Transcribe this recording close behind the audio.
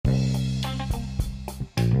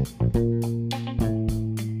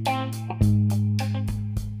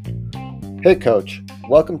Hey Coach,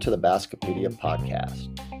 welcome to the Baskipedia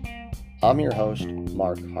podcast. I'm your host,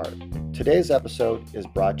 Mark Hart. Today's episode is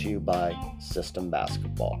brought to you by System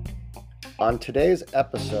Basketball. On today's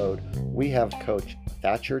episode, we have Coach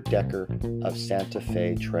Thatcher Decker of Santa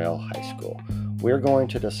Fe Trail High School. We're going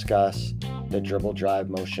to discuss the dribble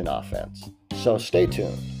drive motion offense, so stay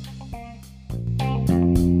tuned.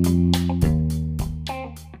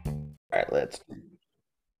 All right,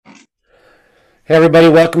 Hey everybody,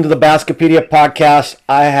 welcome to the Baskipedia podcast.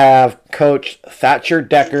 I have Coach Thatcher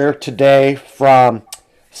Decker today from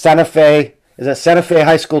Santa Fe. Is that Santa Fe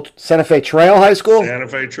High School, Santa Fe Trail High School? Santa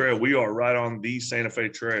Fe Trail. We are right on the Santa Fe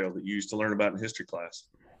Trail that you used to learn about in history class.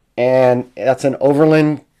 And that's in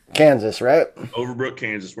Overland, Kansas, right? Overbrook,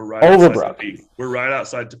 Kansas. We're right outside Topeka. We're right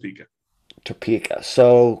outside Topeka. Topeka.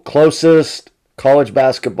 So closest college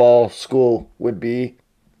basketball school would be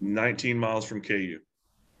 19 miles from KU.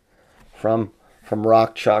 From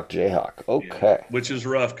Rock Chalk Jayhawk. Okay. Yeah, which is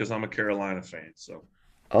rough because I'm a Carolina fan. So.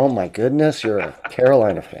 Oh my goodness, you're a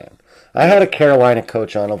Carolina fan. I had a Carolina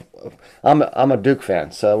coach on. I'm a Duke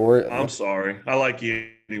fan, so I'm sorry. I like you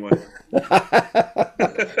anyway.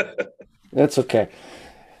 It's okay.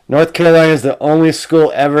 North Carolina is the only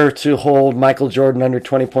school ever to hold Michael Jordan under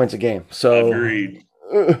 20 points a game. So agreed.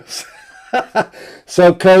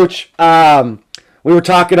 So, Coach, we were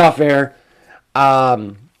talking off air.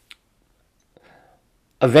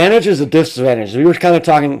 Advantages and disadvantages. We were kind of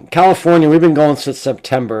talking California. We've been going since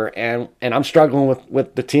September, and I'm struggling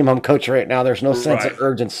with the team I'm coaching right now. There's no sense of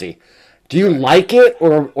urgency. Do you like it,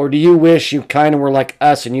 or do you wish you kind of were like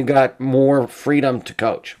us and you got more freedom to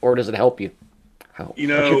coach, or does it help you? What's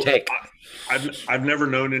your take? I've never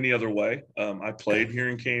known any other way. I played here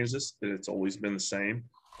in Kansas, and it's always been the same.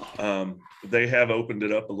 They have opened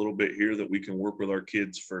it up a little bit here that we can work with our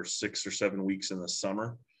kids for 6 or 7 weeks in the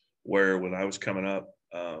summer, where when I was coming up,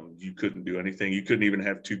 you couldn't do anything. You couldn't even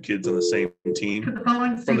have two kids on the same team,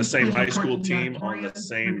 from the same high school team, on the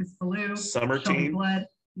same summer team.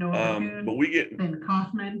 But we get But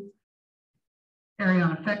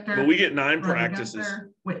we get 9 practices.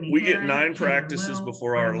 We get 9 practices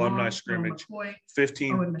before our alumni scrimmage,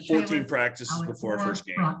 14 practices before our first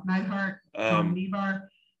game.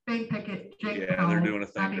 Big Pickett, Jake yeah, Powell, they're doing a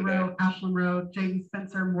thing Abby today. Rowe, Ashland Rowe, Jaden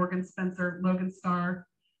Spencer, Morgan Spencer, Logan Barr,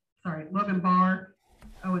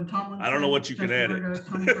 Owen Tomlinson. I don't know what you can edit.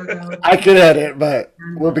 I could edit, but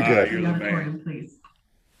we'll be good. You're the man. Please.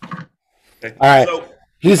 Okay. All right.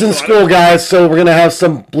 He's in school, guys, so we're going to have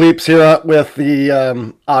some bleeps here with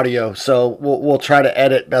the audio. So we'll try to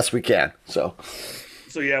edit best we can. So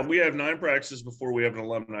yeah, we have 9 practices before we have an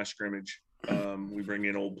alumni scrimmage. We bring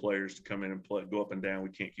in old players to come in and play, go up and down. We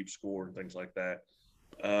can't keep score and things like that.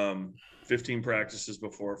 15 practices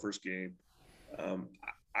before our first game.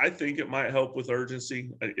 I think it might help with urgency.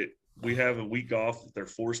 We have a week off that they're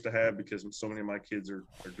forced to have because so many of my kids are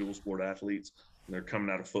dual sport athletes and they're coming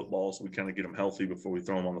out of football. So we kind of get them healthy before we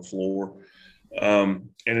throw them on the floor. And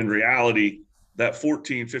in reality, that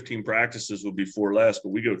 14, 15 practices would be 4 less, but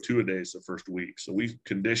we go 2-a-days the first week. So we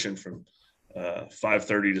condition from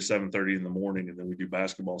 5:30 to 7:30 in the morning, and then we do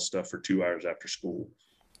basketball stuff for 2 hours after school.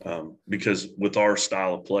 Because with our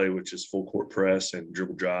style of play, which is full court press and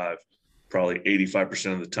dribble drive, probably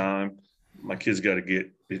 85% of the time, my kids got to get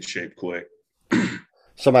in shape quick.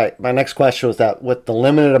 So my next question was that with the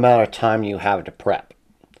limited amount of time you have to prep,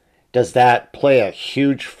 does that play a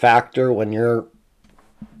huge factor when you're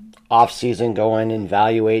off season going and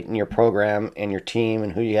evaluating your program and your team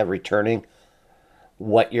and who you have returning,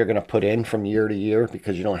 what you're going to put in from year to year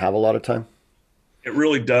because you don't have a lot of time? It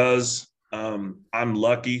really does. I'm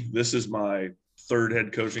lucky. This is my 3rd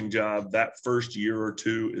head coaching job. That first year or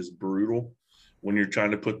 2 is brutal when you're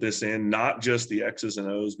trying to put this in, not just the X's and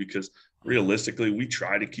O's, because realistically, we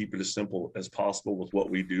try to keep it as simple as possible with what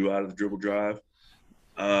we do out of the dribble drive.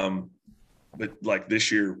 But like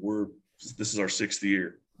this year, this is our 6th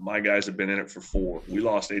year. My guys have been in it for 4. We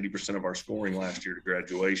lost 80% of our scoring last year to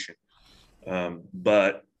graduation.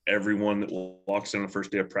 But everyone that walks in on the first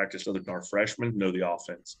day of practice, other than our freshmen, know the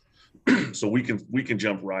offense. So we can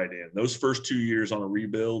jump right in. Those first 2 years on a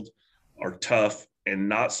rebuild are tough, and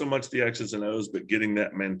not so much the X's and O's, but getting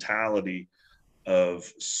that mentality of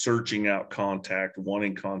searching out contact,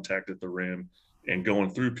 wanting contact at the rim, and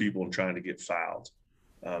going through people and trying to get fouled.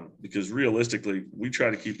 Because realistically, we try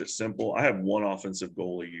to keep it simple. I have one offensive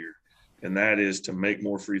goal a year, and that is to make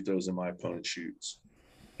more free throws than my opponent shoots.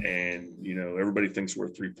 And, everybody thinks we're a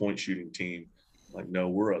 3-point shooting team. Like, no,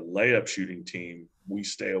 we're a layup shooting team. We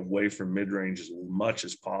stay away from mid-range as much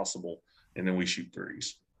as possible, and then we shoot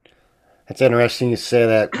threes. It's interesting you say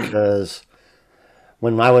that because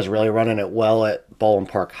when I was really running it well at Baldwin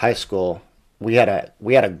Park High School, we had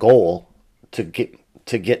a goal to get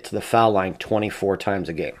to the foul line 24 times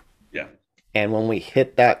a game. Yeah. And when we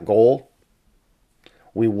hit that goal,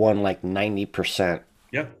 we won like 90%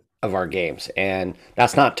 Yeah. of our games. And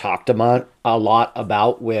that's not talked about a lot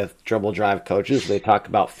about with dribble drive coaches. They talk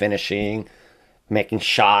about finishing, making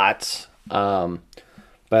shots.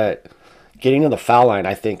 But getting to the foul line,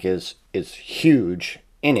 I think, is huge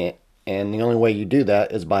in it. And the only way you do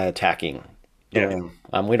that is by attacking the Yeah. rim.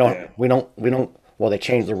 Yeah. We don't. Well, they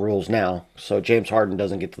changed the rules now, so James Harden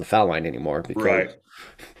doesn't get to the foul line anymore Right.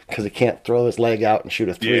 because he can't throw his leg out and shoot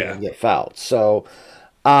a three Yeah. and get fouled. So,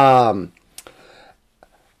 um,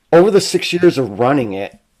 over the 6 years of running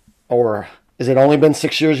it, or is it only been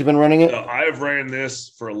 6 years you've been running it? So I've ran this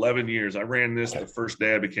for 11 years. I ran this the first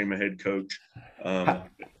day I became a head coach um,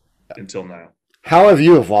 until now. How have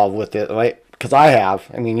you evolved with it? Right? Because I have.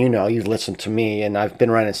 I mean, you've listened to me, and I've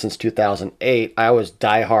been running since 2008. I was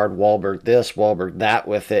diehard Wahlberg this, Wahlberg that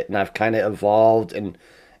with it, and I've kind of evolved and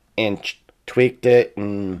tweaked it,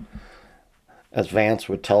 and as Vance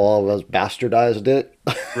would tell all of us, bastardized it.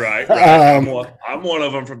 Right. I'm one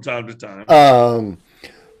of them from time to time.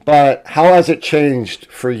 But how has it changed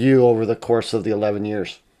for you over the course of the 11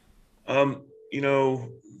 years?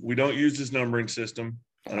 We don't use this numbering system.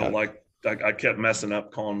 I don't like. I kept messing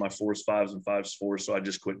up calling my fours fives and fives fours, so I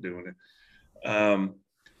just quit doing it.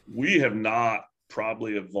 We have not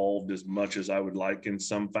probably evolved as much as I would like in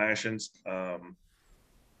some fashions.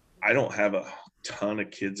 I don't have a ton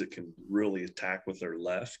of kids that can really attack with their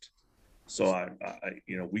left. So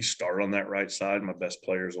we start on that right side. My best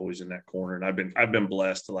player is always in that corner, and I've been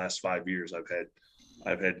blessed the last 5 years.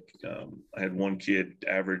 I had one kid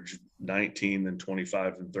average 19, then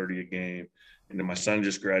 25 and 30 a game, and then my son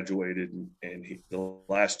just graduated, and the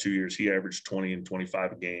last 2 years he averaged 20 and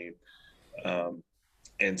 25 a game.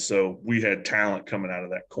 And so we had talent coming out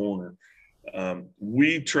of that corner.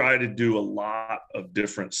 We try to do a lot of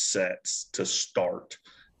different sets to start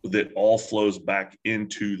that all flows back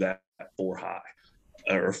into that 4 high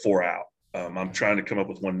or 4 out. I'm trying to come up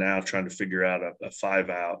with one now, trying to figure out a 5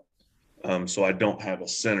 out. So I don't have a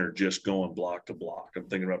center just going block to block. I'm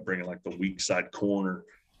thinking about bringing like the weak side corner,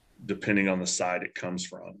 depending on the side it comes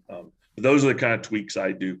from. But those are the kind of tweaks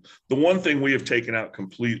I do. The one thing we have taken out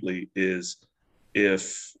completely is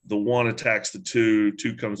if the one attacks the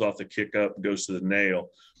two comes off the kick up, goes to the nail,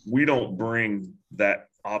 we don't bring that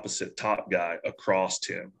opposite top guy across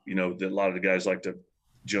him. A lot of the guys like to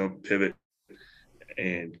jump, pivot,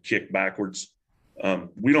 and kick backwards.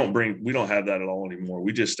 We don't have that at all anymore.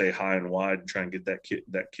 We just stay high and wide and try and get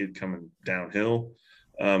that kid coming downhill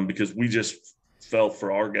because we just felt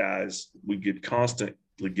for our guys, we could constantly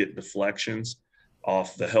get deflections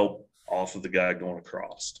off the help off of the guy going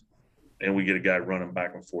across. And we get a guy running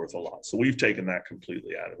back and forth a lot. So we've taken that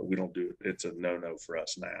completely out of it. We don't do it. It's a no-no for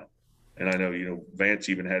us now. And I know, Vance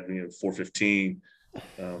even had me at 415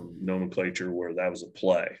 nomenclature where that was a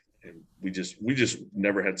play. And we just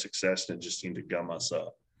never had success, and it just seemed to gum us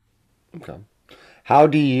up. Okay. How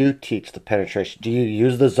do you teach the penetration? Do you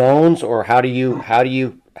use the zones, or how do you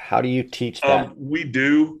teach that? We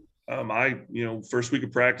do. First week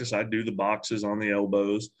of practice, I do the boxes on the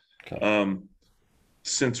elbows. Okay.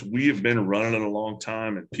 Since we have been running it a long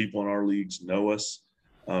time and people in our leagues know us,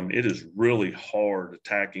 it is really hard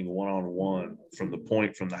attacking one-on-one from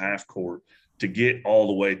the half court to get all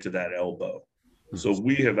the way to that elbow. So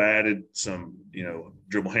we have added some,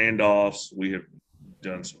 dribble handoffs. We have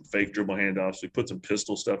done some fake dribble handoffs. We put some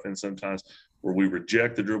pistol stuff in sometimes where we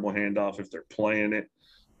reject the dribble handoff if they're playing it,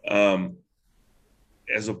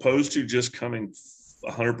 as opposed to just coming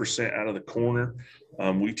 100% out of the corner.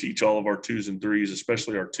 We teach all of our 2s and 3s,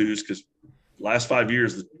 especially our 2s, because last 5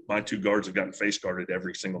 years, my 2 guards have gotten face guarded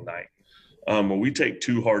every single night. When we take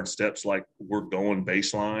 2 hard steps, like we're going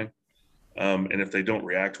baseline, and if they don't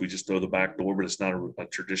react, we just throw the back door, but it's not a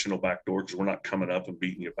traditional back door because we're not coming up and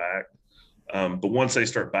beating you back. But once they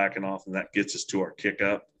start backing off, and that gets us to our kick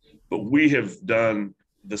up. But we have done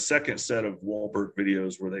the second set of Wahlberg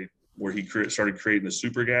videos where he started creating the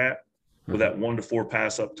super gap with that 1 to 4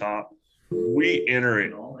 pass up top. We enter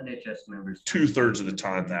it 2/3 of the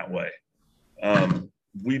time that way.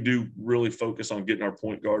 We do really focus on getting our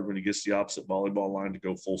point guard when he gets the opposite volleyball line to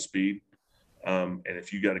go full speed. And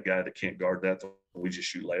if you got a guy that can't guard that, we just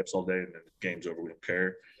shoot layups all day and then the game's over. We don't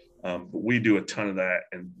care. But we do a ton of that,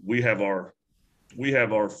 and we have our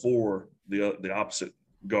 4, the opposite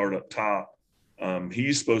guard up top.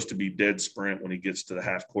 He's supposed to be dead sprint when he gets to the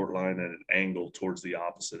half court line at an angle towards the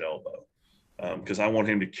opposite elbow, because I want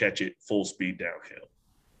him to catch it full speed downhill.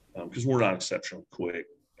 because we're not exceptionally quick.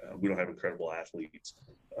 We don't have incredible athletes.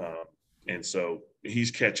 And so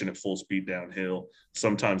he's catching at full speed downhill.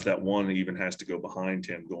 Sometimes that one even has to go behind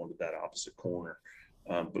him going to that opposite corner.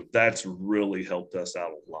 But that's really helped us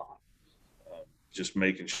out a lot. Just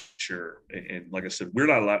making sure. And like I said, we're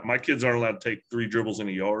not allowed, my kids aren't allowed to take 3 dribbles in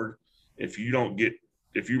a yard. If you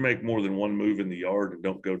make more than one move in the yard and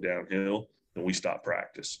don't go downhill, then we stop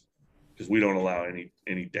practice because we don't allow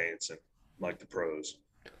any dancing like the pros.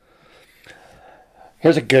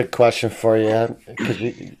 Here's a good question for you, because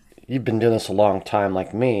you've been doing this a long time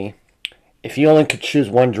like me. If you only could choose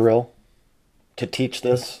one drill to teach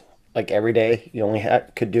this, like every day, you only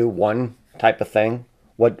could do one type of thing,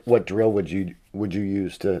 what drill would you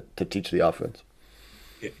use to teach the offense?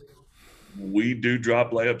 We do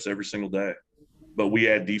drop layups every single day, but we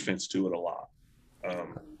add defense to it a lot.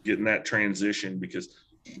 Getting that transition, because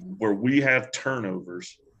where we have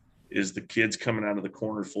turnovers is the kids coming out of the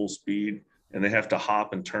corner full speed and they have to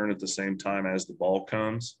hop and turn at the same time as the ball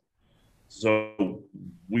comes. So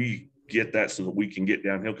we get that so that we can get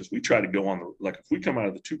downhill, because we try to go like if we come out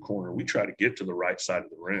of the 2 corner, we try to get to the right side of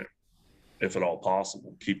the rim if at all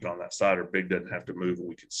possible, keep it on that side, or big doesn't have to move and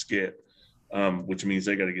we can skip, which means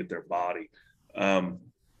they got to get their body.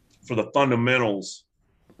 For the fundamentals,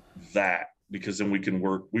 because then we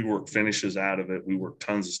work finishes out of it. We work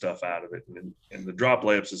tons of stuff out of it. And the drop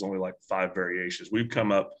layups is only like 5 variations. We've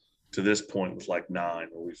come up to this point with like 9,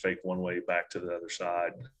 where we fake one way back to the other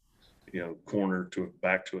side, corner to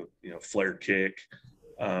back to a, flare kick.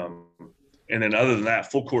 And then other than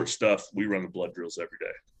that, full court stuff, we run the blood drills every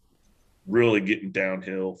day. Really getting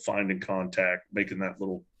downhill, finding contact, making that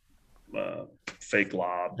little fake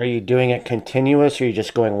lob. Are you doing it continuous, or are you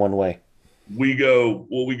just going one way? We go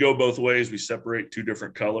both ways. We separate 2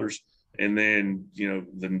 different colors, and then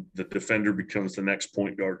the defender becomes the next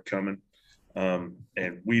point guard coming.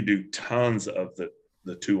 And we do tons of the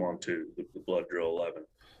 2-on-2, the blood drill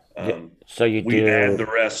 11. So we add the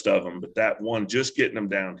rest of them, but that one, just getting them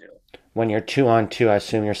downhill. When you're 2-on-2, I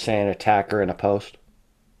assume you're saying attacker and a post.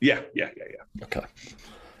 Yeah. Okay.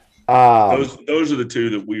 Those are the 2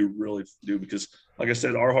 that we really do, because like I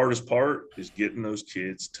said, our hardest part is getting those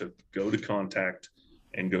kids to go to contact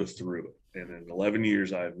and go through it. And in 11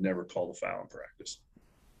 years, I have never called a foul in practice,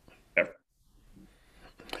 ever.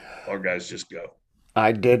 Our guys just go.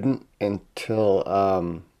 I didn't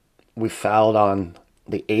until we fouled on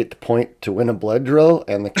the 8th point to win a blood drill,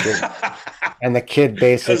 and the kid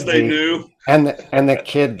basically, because they knew, and the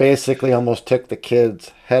kid basically almost took the kid's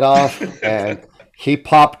head off, and he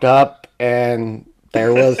popped up, and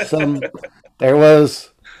let's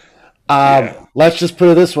just put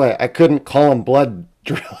it this way, I couldn't call them blood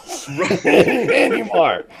drills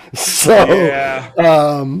anymore. So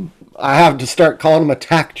I have to start calling them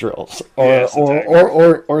attack drills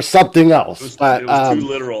or something else. It was too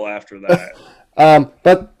literal after that.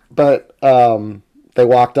 But they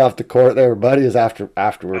walked off the court. They were buddies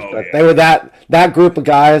afterwards. They were that group of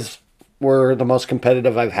guys were the most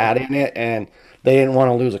competitive I've had in it, and they didn't want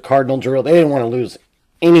to lose a Cardinal drill. They didn't want to lose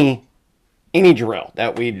any drill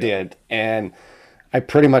that we did, and I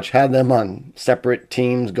pretty much had them on separate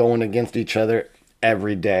teams going against each other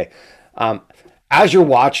every day. As you're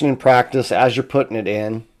watching in practice, as you're putting it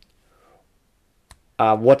in,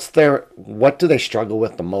 what do they struggle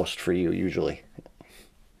with the most for you usually?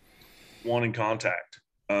 Wanting contact.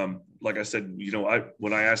 Like I said,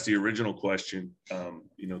 when I asked the original question,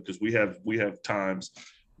 because we have times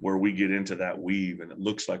where we get into that weave and it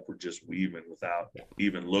looks like we're just weaving without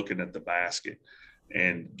even looking at the basket,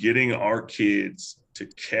 and getting our kids to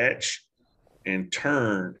catch and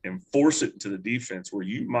turn and force it to the defense, where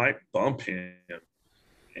you might bump him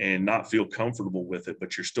and not feel comfortable with it,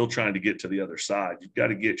 but you're still trying to get to the other side. You've got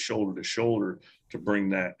to get shoulder to shoulder to bring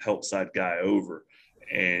that help side guy over.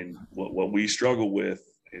 And what we struggle with,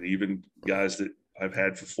 and even guys that I've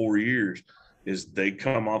had for 4 years, is they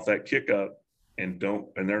come off that kick up and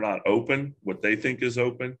they're not open, what they think is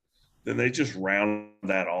open, then they just round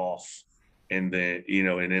that off, and then,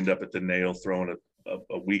 and end up at the nail throwing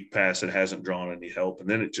a weak pass that hasn't drawn any help. And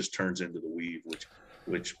then it just turns into the weave,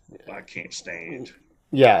 which I can't stand.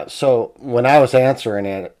 Yeah. So when I was answering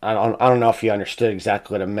it, I don't know if you understood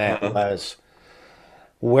exactly what it meant. Was,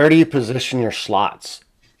 where do you position your slots?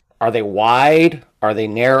 Are they wide? Are they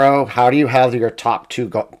narrow? How do you have your top two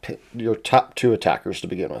attackers to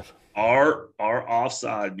begin with? Our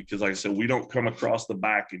offside, because like I said, we don't come across the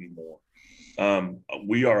back anymore.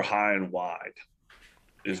 We are high and wide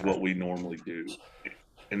is what we normally do.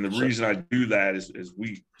 And the reason I do that is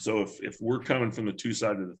if we're coming from the 2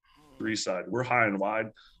 side to the 3 side, we're high and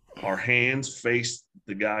wide. our hands face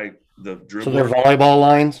the guy, the dribbler. So they're volleyball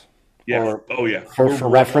lines? Yeah. Or Oh, yeah. For We're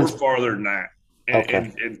reference? farther than that. And,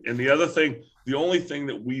 Okay. and the other thing, the only thing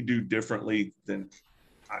that we do differently than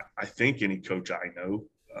I think any coach I know,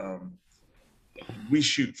 we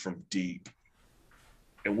shoot from deep.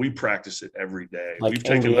 And we practice it every day. Like We've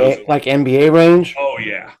taken NBA, those. like NBA range? Oh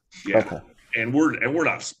yeah, yeah. Okay. And we're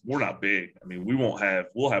not big. I mean, we'll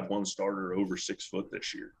have one starter over 6 foot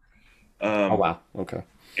this year. Oh wow. Okay.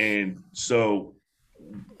 And so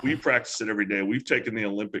we practice it every day. We've taken the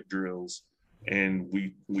Olympic drills, and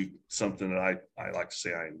we something that I like to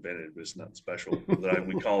say I invented, but it's nothing special. That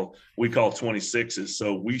we call 26s.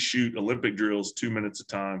 So we shoot Olympic drills 2 minutes a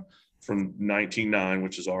time from 19.9,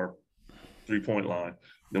 which is our 3-point line.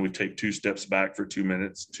 Then we take 2 steps back for 2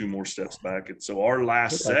 minutes, 2 more steps back. And so our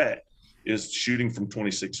last set is shooting from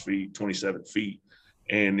 26 feet, 27 feet.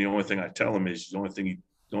 And the only thing I tell them is the only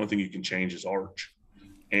thing you can change is arch.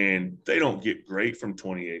 And they don't get great from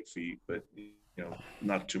 28 feet, but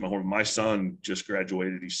not to my horn. My son just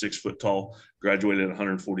graduated. He's 6 foot tall, graduated at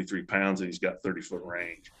 143 pounds, and he's got 30-foot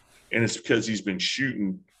range. And it's because he's been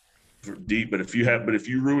shooting for deep. But if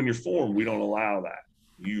you ruin your form, we don't allow that.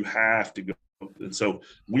 You have to go. And so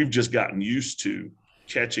we've just gotten used to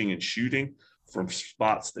catching and shooting from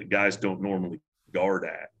spots that guys don't normally guard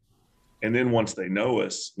at. And then once they know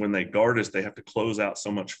us, when they guard us, they have to close out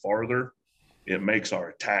so much farther. It makes our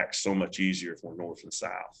attack so much easier if we're north and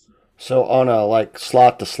south. So on a like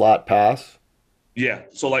slot to slot pass? Yeah.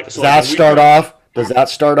 Does that start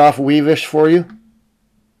off weavish for you?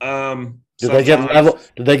 Do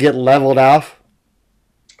they get leveled off?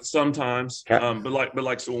 Sometimes,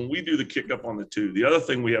 but so when we do the kick up on the 2, the other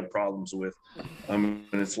thing we have problems with, and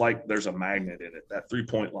it's like there's a magnet in it, that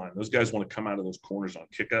 3-point line. Those guys want to come out of those corners on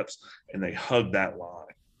kick ups, and they hug that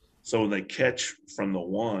line. So when they catch from the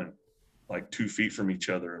 1, like 2 feet from each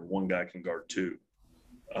other, and one guy can guard 2.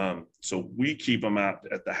 So we keep them out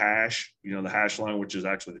at the hash, the hash line, which is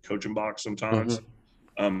actually the coaching box sometimes.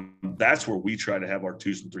 Mm-hmm. That's where we try to have our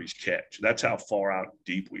 2s and 3s catch. That's how far out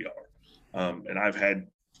deep we are. And I've had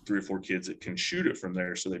 3 or 4 kids that can shoot it from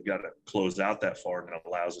there, so they've got to close out that far, and it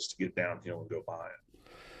allows us to get downhill and go by it.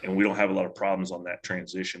 And we don't have a lot of problems on that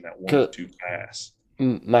transition, that 1-2 pass.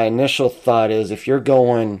 My initial thought is if you're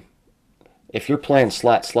playing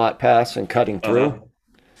slot pass and cutting through,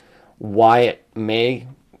 why it may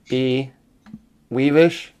be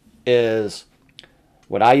weavish is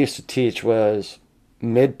what I used to teach was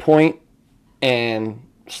midpoint and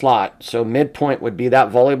slot. So midpoint would be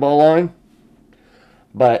that volleyball line,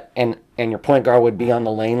 but and your point guard would be on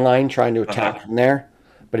the lane line trying to attack from there.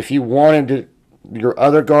 But if you wanted your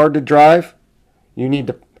other guard to drive, you need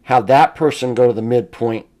to have that person go to the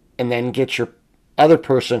midpoint and then get your other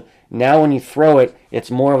person. Now when you throw it,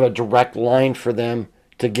 it's more of a direct line for them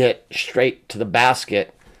to get straight to the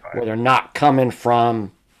basket, where they're not coming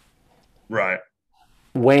from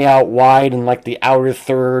way out wide in like the outer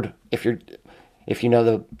third. If you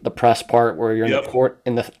know the press part where you're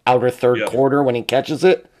in the outer third quarter when he catches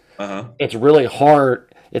it, it's really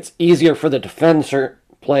hard. It's easier for the defender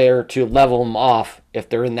player to level them off if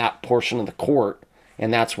they're in that portion of the court,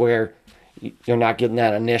 and that's where you're not getting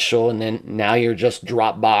that initial, and then now you're just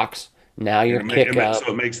drop box. Now you're kick up.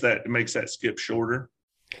 So it makes that skip shorter.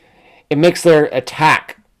 It makes their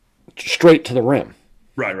attack straight to the rim.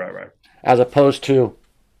 Right. As opposed to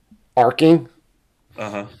arcing.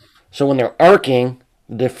 So when they're arcing,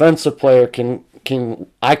 the defensive player can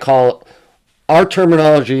I call it, our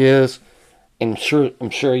terminology is, and I'm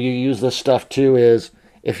sure you use this stuff too, is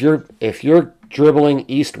if you're dribbling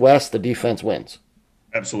east-west, the defense wins.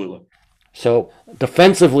 Absolutely. So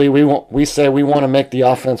defensively, we say we want to make the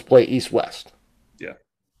offense play east-west. Yeah.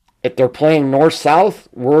 If they're playing north-south,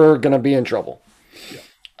 we're going to be in trouble.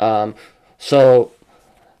 Yeah. So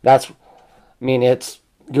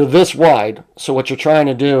you're this wide. So what you're trying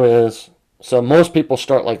to do is, so most people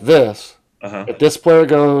start like this. If this player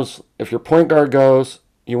goes, if your point guard goes,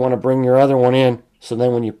 you want to bring your other one in. So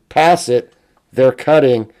then when you pass it, they're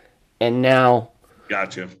cutting, and now.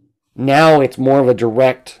 Gotcha. Now it's more of a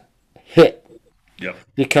direct hit. Yep.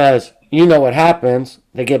 Because you know what happens.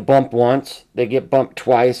 They get bumped once, they get bumped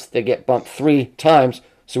twice, they get bumped 3 times.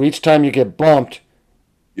 So each time you get bumped,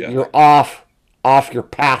 you're off your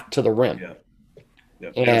path to the rim. Yeah.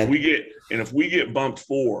 Yep. And if we get bumped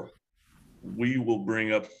 4, we will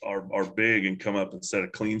bring up our big and come up and set a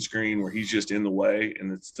clean screen where he's just in the way,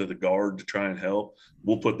 and it's to the guard to try and help.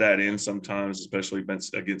 We'll put that in sometimes, especially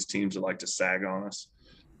against teams that like to sag on us.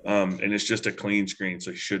 And it's just a clean screen, so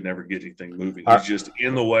he should never get anything moving. He's just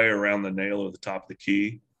in the way around the nail of the top of the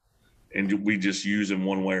key, and we just use them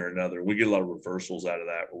one way or another. We get a lot of reversals out of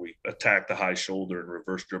that where we attack the high shoulder and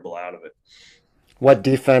reverse dribble out of it. What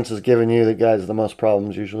defense is giving you the guys the most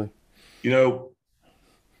problems usually? You know,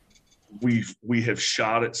 we have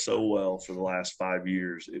shot it so well for the last 5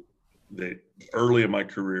 years. That early in my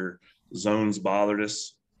career, zones bothered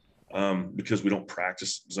us because we don't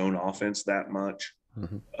practice zone offense that much,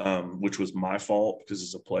 which was my fault because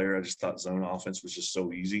as a player, I just thought zone offense was just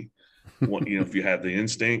so easy. If you have the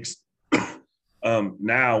instincts.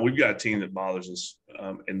 Now we've got a team that bothers us,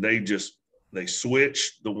 and they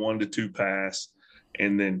switch the 1-2 pass,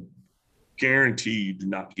 and then guarantee you do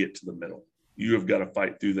not get to the middle. You have got to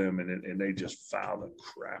fight through them, and they just foul the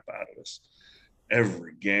crap out of us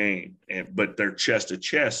every game. But they're chest to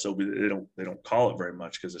chest, so they don't call it very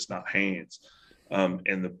much because it's not hands.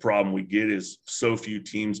 And the problem we get is so few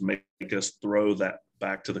teams make us throw that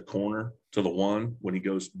back to the corner to the one when he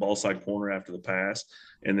goes ball side corner after the pass,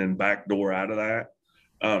 and then back door out of that.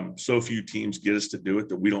 So few teams get us to do it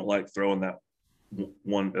that we don't like throwing that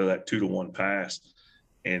 2-to-1 pass.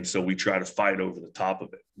 And so we try to fight over the top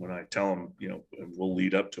of it. When I tell them, and we'll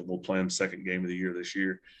lead up to them, we'll play them second game of the year this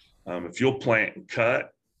year. If you'll plant and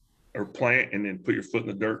cut or plant and then put your foot in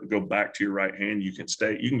the dirt and go back to your right hand, you can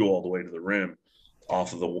go all the way to the rim on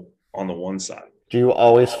the one side. Do you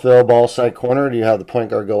always fill ball side corner, or do you have the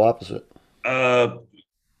point guard go opposite?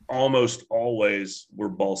 Almost always we're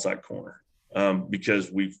ball side corner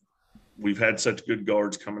because we've had such good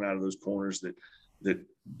guards coming out of those corners that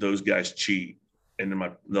those guys cheat. And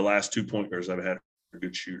then the last 2 point guards I've had are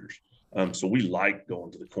good shooters. So we like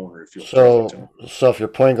going to the corner if you'll throw it to them. So if your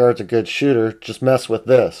point guard's a good shooter, just mess with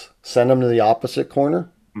this. Send them to the opposite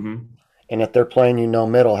corner. Mm-hmm. And if they're playing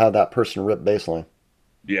know have that person rip baseline.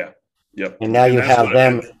 Yeah. Yep. And now you have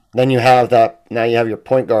them. Then you have that. Now you have your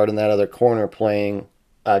point guard in that other corner playing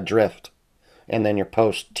drift, and then your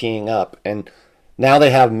post teeing up, and now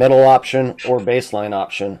they have middle option or baseline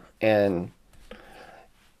option. And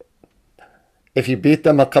if you beat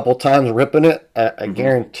them a couple times ripping it, I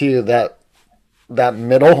guarantee you that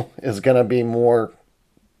middle is going to be more.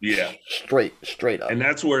 Yeah, straight up. And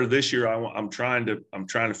that's where this year I'm trying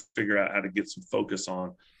to figure out how to get some focus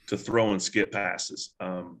on to throw and skip passes,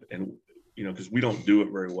 and because we don't do it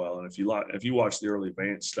very well. And if you watch the early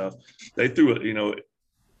advanced stuff, they threw it,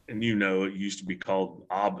 and it used to be called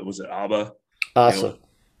ABBA. Was it ABBA? ASA.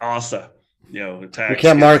 ASA. Attack. You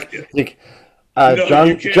can't mark. John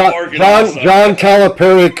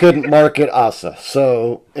Calipari couldn't market ASA,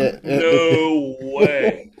 so no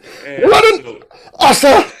way. Running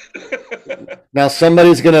ASA. Now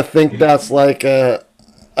somebody's gonna think that's like a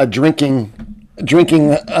drinking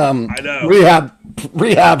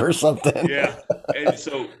rehab or something. Yeah, and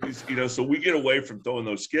so so we get away from throwing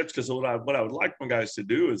those skips because what I would like my guys to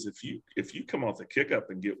do is if you come off the kick up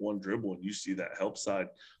and get one dribble and you see that help side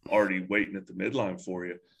already waiting at the midline for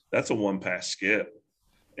you, that's a one pass skip.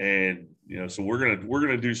 And so we're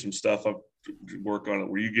gonna do some stuff up, work on it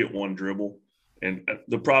where you get one dribble, and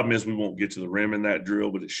the problem is we won't get to the rim in that drill,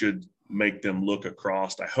 but it should make them look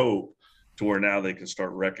across, I hope, to where now they can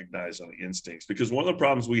start recognizing the instincts. Because one of the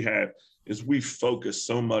problems we have is we focus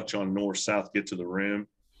so much on north-south get to the rim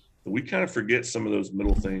that we kind of forget some of those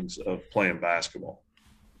middle things of playing basketball,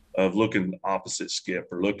 of looking opposite skip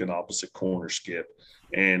or looking opposite corner skip.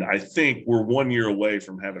 And I think we're 1 year away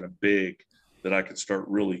from having a big that I could start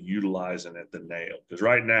really utilizing at the nail. Because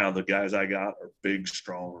right now the guys I got are big,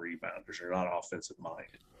 strong rebounders. They're not offensive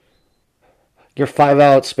minded. Your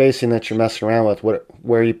 5-out spacing that you're messing around with,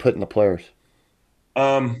 where are you putting the players?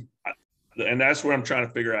 And that's where I'm trying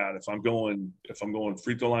to figure out if I'm going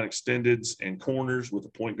free throw line extendeds and corners with a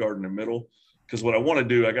point guard in the middle. Because what I want to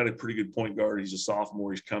do, I got a pretty good point guard. He's a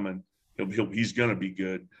sophomore. He's coming. He's going to be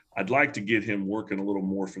good. I'd like to get him working a little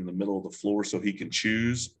more from the middle of the floor so he can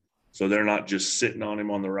choose. So they're not just sitting on him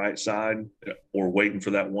on the right side or waiting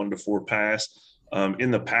for that 1-4 pass.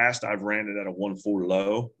 In the past, I've ran it at a 1-4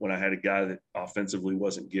 low when I had a guy that offensively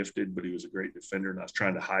wasn't gifted, but he was a great defender, and I was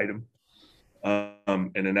trying to hide him. And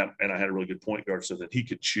I had a really good point guard so that he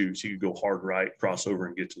could choose. He could go hard right, cross over,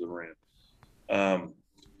 and get to the rim.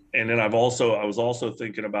 And then I was also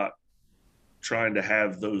thinking about trying to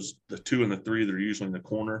have the 2 and the 3 that are usually in the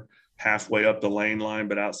corner halfway up the lane line,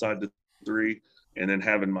 but outside the 3, and then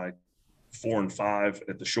having my 4 and 5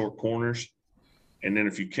 at the short corners. And then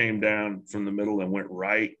if you came down from the middle and went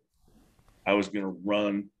right, I was going to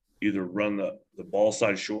run the ball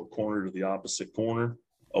side short corner to the opposite corner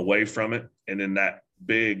away from it. And then that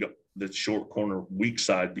short corner weak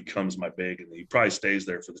side becomes my big. And he probably stays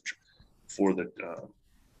there for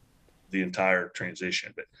the entire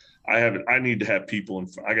transition. But I need to have people, and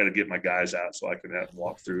I got to get my guys out so I can have them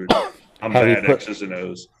walk through it. I'm bad X's and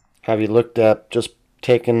O's. Have you looked at just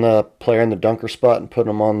taking the player in the dunker spot and putting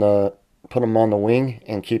them on the wing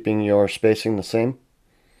and keeping your spacing the same?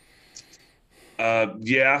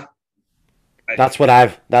 Yeah. That's what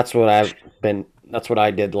I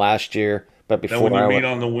did last year. But before when you meet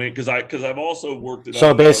on the wing, because I've also worked it.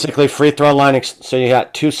 So basically, free throw line. So you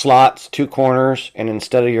got 2 slots, 2 corners, and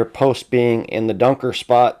instead of your post being in the dunker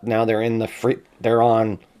spot, now they're in the free. They're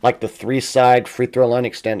on like the 3-side free throw line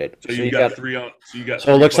extended. So you got 3 on. So you got.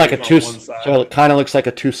 So it looks like a 2. So it kind of looks like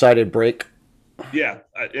a 2-sided break. Yeah,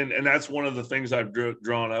 and that's one of the things I've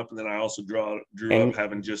drawn up, and then I also drew up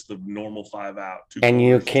having just the normal 5 out. 2 and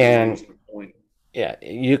you can. Yeah,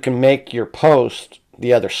 you can make your post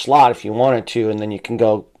the other slot if you wanted to, and then you can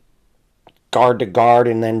go guard to guard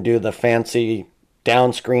and then do the fancy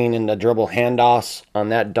down screen and the dribble handoffs on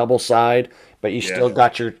that double side, but you still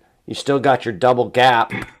got your double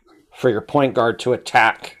gap for your point guard to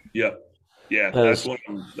attack. Yep. Yeah, that's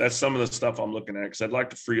some of the stuff I'm looking at, because I'd like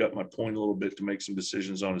to free up my point a little bit to make some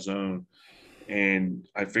decisions on his own. And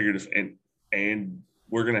I figured and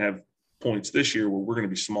we're going to have points this year where we're going to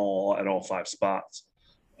be small at all 5 spots.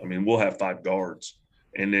 I mean, we'll have 5 guards.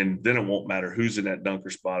 And then it won't matter who's in that dunker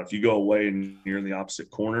spot. If you go away and you're in the opposite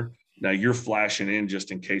corner, now you're flashing in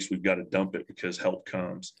just in case we've got to dump it because help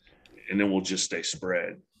comes. And then we'll just stay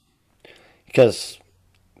spread. Because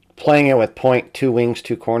playing it with point, 2 wings,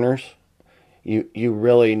 2 corners, you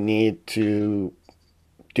really need to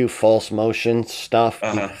do false motion stuff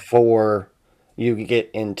before you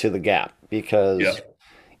get into the gap. Because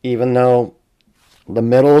even though the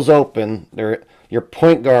middle is open, your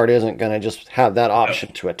point guard isn't going to just have that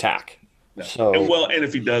option to attack. No. So, and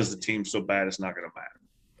if he does the team so bad, it's not going to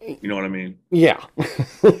matter. You know what I mean? Yeah.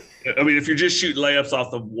 I mean, if you're just shooting layups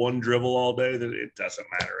off the one dribble all day, then it doesn't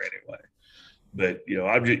matter anyway. But,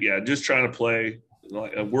 I'm just trying to play.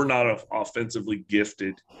 We're not offensively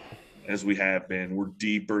gifted as we have been. We're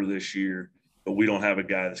deeper this year, but we don't have a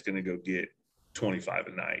guy that's going to go get 25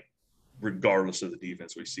 a night, regardless of the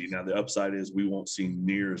defense we see. Now, the upside is we won't see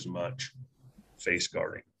near as much face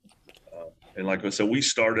guarding. And like I said, we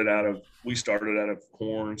started out of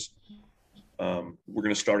horns. We're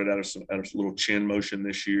going to start it out of a little chin motion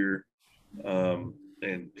this year, and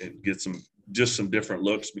get some different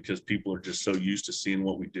looks because people are just so used to seeing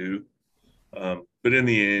what we do. But in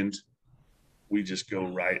the end, we just go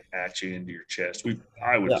right at you into your chest.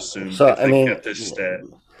 I would assume so, if they kept this stat.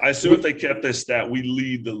 I assume if they kept this stat, we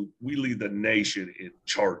lead the nation in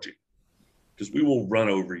charging, because we will run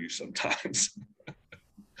over you sometimes.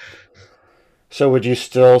 So would you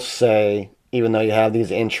still say, even though you have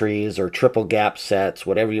these entries or triple gap sets,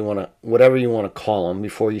 whatever you want to call them,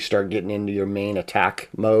 before you start getting into your main attack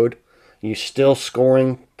mode, you still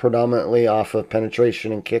scoring predominantly off of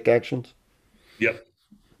penetration and kick actions? Yep.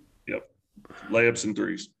 Layups and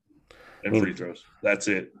threes and free throws. That's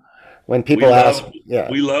it. When people ask,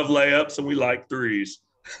 we love layups and we like threes.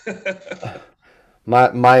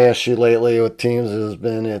 My issue lately with teams has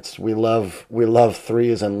been we love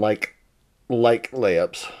threes and like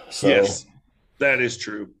layups. So. Yes, that is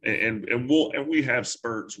true. And we have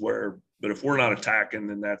spurts but if we're not attacking,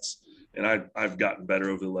 then I've gotten better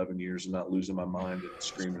over the 11 years and not losing my mind and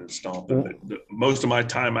screaming and stomping. But most of my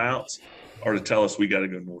timeouts are to tell us we got to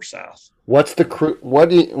go north-south.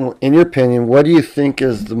 In your opinion, what do you think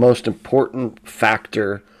is the most important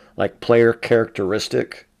factor, like player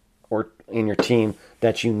characteristic or in your team,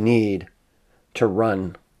 that you need to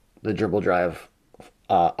run the dribble drive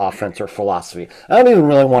offense or philosophy? I don't even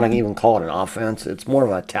really want to even call it an offense. It's more of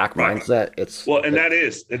an attack mindset.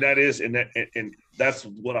 And that's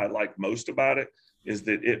what I like most about it, is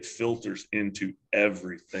that it filters into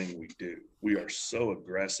everything we do. We are so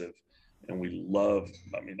aggressive, and we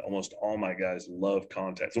almost all my guys love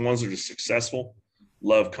contact. The ones that are successful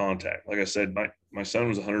love contact. Like I said, my son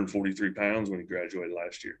was 143 pounds when he graduated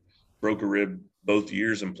last year. Broke a rib both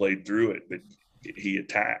years and played through it, but he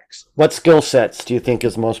attacks. What skill sets do you think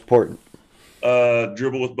is most important?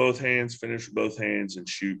 Dribble with both hands, finish with both hands, and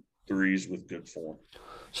shoot threes with good form.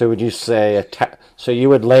 So would you say so you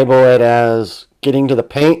would label it as getting to the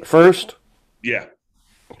paint first? Yeah.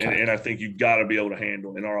 Okay. And I think you've got to be able to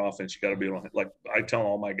handle in our offense. You got to be able to, like I tell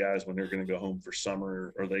all my guys when they're going to go home for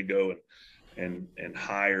summer or they go and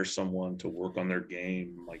hire someone to work on their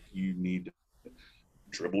game, like, you need to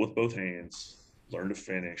dribble with both hands, learn to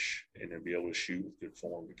finish, and then be able to shoot with good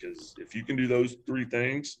form. Because if you can do those 3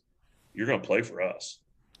 things, you're going to play for us.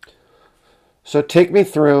 So take me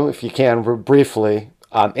through, if you can, briefly.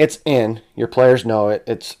 It's in. Your players know it.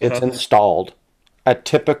 It's installed. a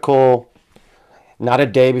typical, not a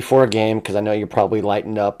day before a game, because I know you're probably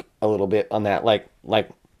lightened up a little bit on that. Like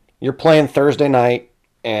you're playing Thursday night,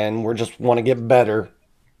 and we just want to get better.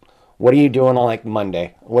 What are you doing on like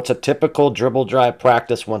Monday? What's a typical dribble drive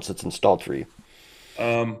practice once it's installed for you?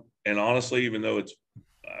 And honestly, even though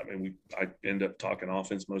I end up talking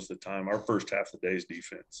offense most of the time. Our first half of the day is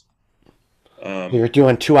defense. You're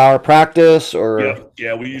doing 2 hour practice, or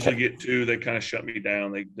yeah. We usually get two. They kind of shut me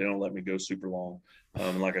down. They don't let me go super long.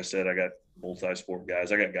 Like I said, I got multi-sport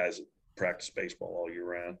guys. I got guys that practice baseball all year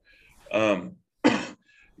round.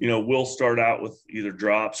 We'll start out with either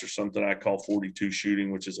drops or something I call 42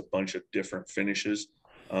 shooting, which is a bunch of different finishes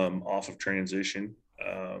off of transition.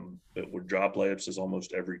 But with drop layups is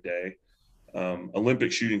almost every day.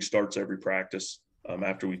 Olympic shooting starts every practice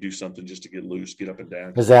after we do something just to get loose, get up and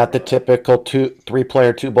down. is that the typical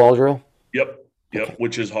 3-player 2-ball drill? Yep. Okay.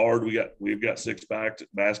 Which is hard. We've got 6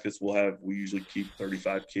 baskets. We usually keep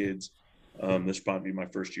 35 kids. This probably be my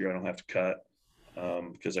first year I don't have to cut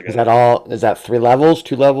because I got. Is that all? Is that 3 levels,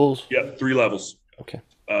 2 levels? Yep, 3 levels. Okay.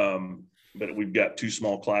 But we've got 2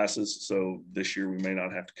 small classes, so this year we may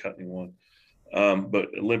not have to cut anyone. But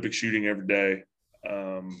Olympic shooting every day.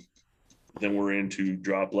 Then we're into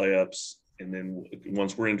drop layups, and then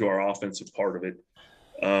once we're into our offensive part of it,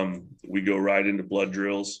 we go right into blood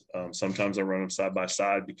drills. Sometimes I run them side by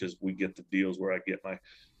side because we get the deals where I get my,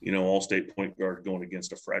 all-state point guard going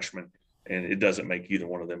against a freshman, and it doesn't make either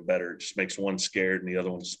one of them better. It just makes one scared, and the other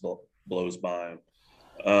one just blows by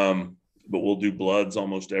them. But we'll do bloods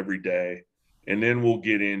almost every day, and then we'll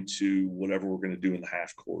get into whatever we're going to do in the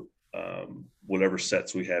half court, whatever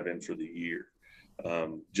sets we have in for the year.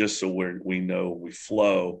 Just so we know we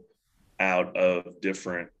flow out of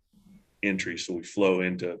different entries. So we flow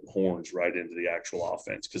into horns right into the actual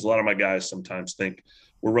offense. Because a lot of my guys sometimes think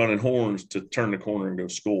we're running horns to turn the corner and go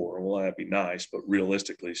score. Well, that'd be nice, but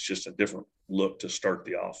realistically, it's just a different look to start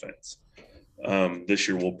the offense. This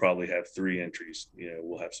year, we'll probably have 3 entries.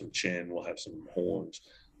 We'll have some chin, we'll have some horns,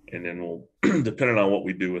 and then we'll, depending on what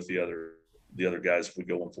we do with the other guys, if we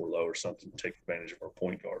go 1-4 low or something, take advantage of our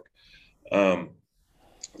point guard.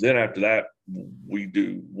 Then after that,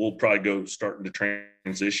 we'll probably go starting to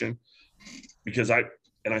transition, because I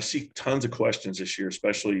see tons of questions this year,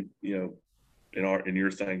 especially, in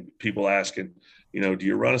your thing, people asking, do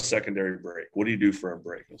you run a secondary break? What do you do for a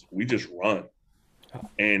break? We just run.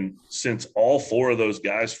 And since all 4 of those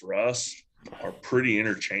guys for us are pretty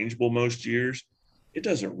interchangeable most years, it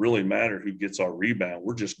doesn't really matter who gets our rebound.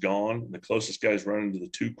 We're just gone. The closest guy's running to the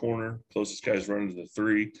 2 corner, closest guy's running to the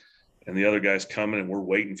 3, and the other guy's coming, and we're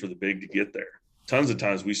waiting for the big to get there. Tons of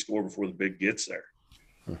times we score before the big gets there,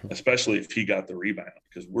 especially if he got the rebound,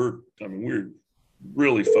 because we're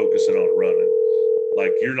really focusing on running.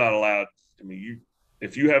 Like, you're not allowed.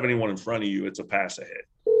 If you have anyone in front of you, it's a pass ahead,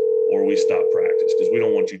 or we stop practice, because we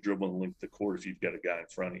don't want you dribbling the length of the court if you've got a guy in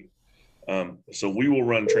front of you. So we will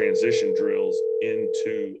run transition drills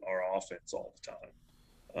into our offense all the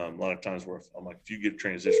time. A lot of times I'm like, if you get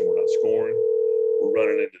transition, we're not scoring. We're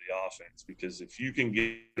running into the offense, because if you can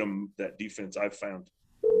get them that defense, I've found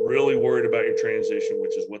really worried about your transition,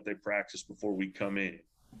 which is what they practice before we come in.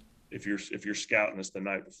 If you're scouting us the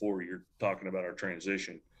night before, you're talking about our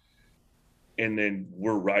transition, and then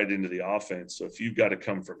we're right into the offense. So if you've got to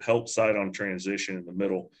come from help side on transition in the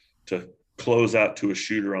middle to close out to a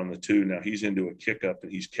shooter on the 2, now he's into a kick up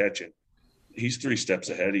and he's catching. He's 3 steps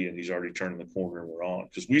ahead of you, and he's already turning the corner, and we're on,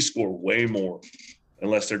 because we score way more,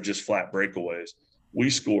 unless they're just flat breakaways. We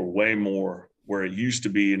score way more where it used to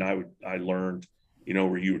be, and I learned,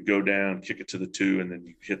 where you would go down, kick it to the 2, and then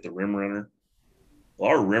you hit the rim runner. Well,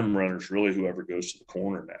 our rim runner is really whoever goes to the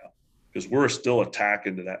corner now, because we're still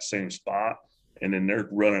attacking to that same spot, and then they're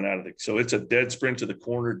running out of so it's a dead sprint to the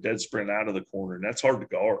corner, dead sprint out of the corner, and that's hard to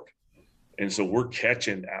guard. And so we're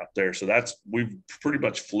catching out there. So we've pretty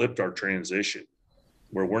much flipped our transition,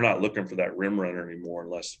 where we're not looking for that rim runner anymore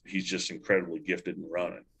unless he's just incredibly gifted in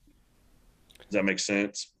running. Does that make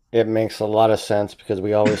sense? It makes a lot of sense, because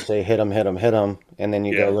we always say hit them, hit them, hit them, and then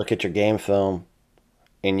you go look at your game film,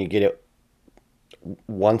 and you get it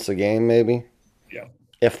once a game maybe. Yeah.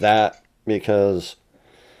 If that, because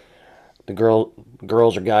the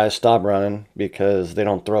girls or guys stop running because they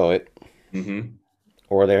don't throw it,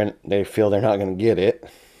 or they feel they're not going to get it.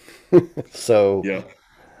 So yeah.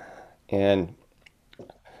 And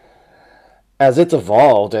as it's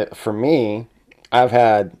evolved, for me, I've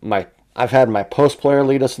had my post player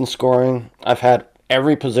lead us in scoring. I've had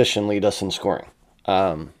every position lead us in scoring.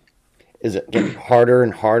 Is it getting harder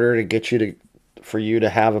and harder to get for you to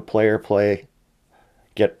have a player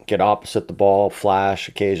get opposite the ball, flash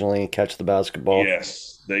occasionally, catch the basketball?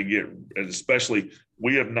 Yes. they get, and especially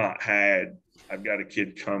we have not had. I've got a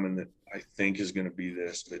kid coming that I think is going to be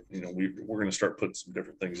this, but we're going to start putting some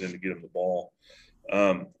different things in to get him the ball.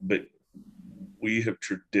 But we have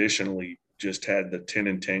traditionally just had the 10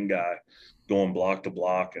 and 10 guy going block to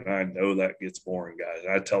block, and I know that gets boring, guys.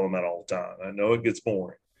 I tell them that all the time. I know it gets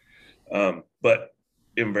boring, but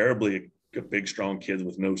invariably a big, strong kid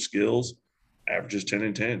with no skills averages 10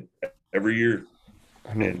 and 10 every year.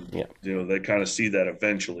 And, they kind of see that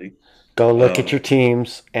eventually. Go look at your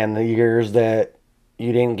teams and the years that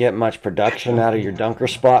you didn't get much production out of your dunker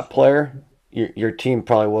spot player, your team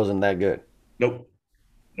probably wasn't that good. Nope.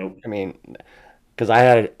 I mean, because I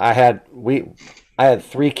had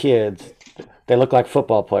 3 kids. They look like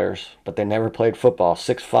football players, but they never played football.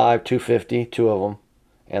 6'5", 250, 2 of them.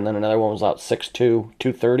 And then another one was about 6'2",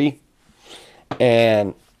 230.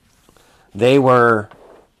 And they were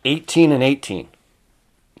 18 and 18.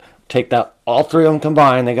 Take that, all 3 of them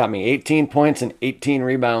combined, they got me 18 points and 18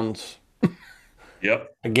 rebounds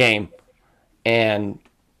a game. And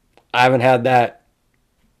I haven't had that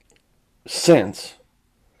since.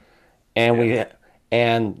 And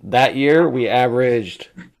and that year we averaged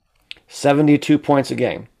 72 points a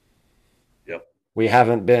game. Yep. We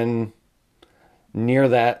haven't been near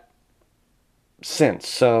that since.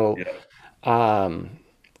 So well,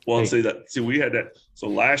 we had that. So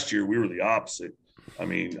last year we were the opposite. I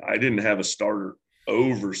mean, I didn't have a starter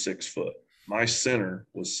over 6 foot. My center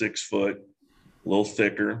was 6 foot, a little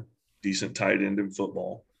thicker, decent tight end in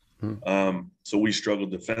football. So we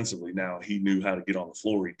struggled defensively. Now he knew how to get on the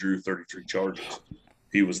floor. He drew 33 charges.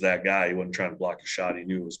 He was that guy. He wasn't trying to block a shot. He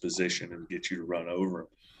knew his position and get you to run over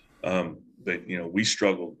him. But we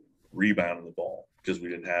struggled rebounding the ball because we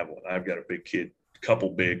didn't have one. I've got a big kid, couple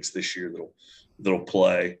bigs this year that'll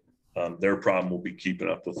play. Their problem will be keeping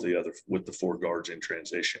up with the 4 guards in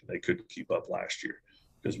transition. They couldn't keep up last year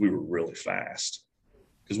because we were really fast,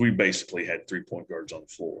 because we basically had 3-point guards on the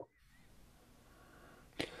floor.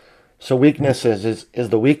 So weaknesses is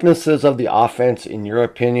the weaknesses of the offense, in your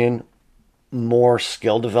opinion, more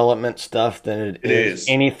skill development stuff than it is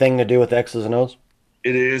anything to do with X's and O's?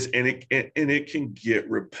 It is, and it can get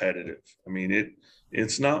repetitive. I mean,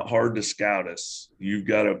 it's not hard to scout us. You've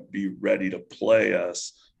got to be ready to play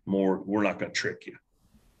us more. We're not going to trick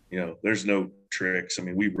you. There's no tricks. I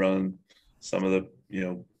mean, we run some of the,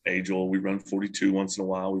 age-old, we run 42 once in a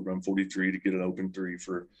while. We run 43 to get an open 3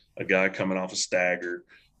 for a guy coming off a stagger.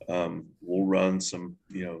 We'll run some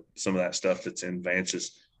of that stuff that's in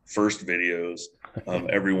Vance's first videos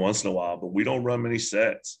every once in a while, but we don't run many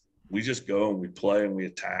sets. We just go and we play and we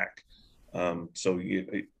attack. So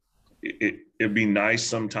it'd be nice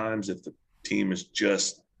sometimes if the team is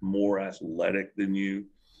just more athletic than you.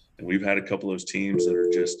 And we've had a couple of those teams that are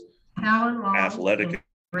just athletic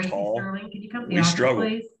and tall. We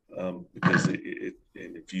struggle because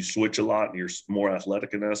if you switch a lot and you're more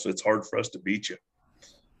athletic than us, it's hard for us to beat you.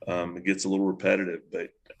 It gets a little repetitive, but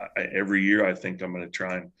every year I think I'm going to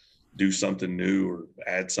try and do something new or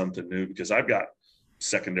add something new, because I've got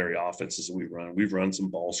secondary offenses that we run. We've run some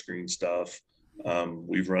ball screen stuff.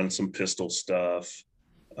 We've run some pistol stuff.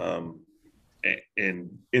 And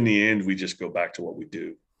in the end, we just go back to what we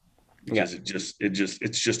do, because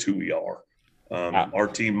it's just who we are. Our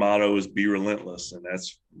team motto is be relentless, and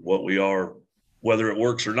that's what we are. Whether it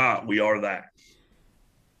works or not, we are that.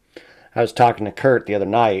 I was talking to Kurt the other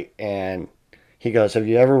night, and he goes, have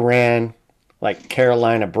you ever ran like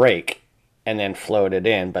Carolina break and then floated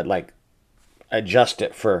in, but like adjust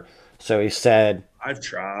it for, so he said, I've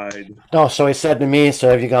tried. No, so he said to me, so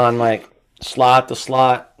have you gone like slot to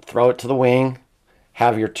slot, throw it to the wing,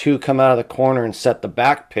 have your 2 come out of the corner and set the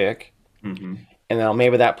back pick, and now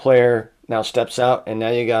maybe that player now steps out, and now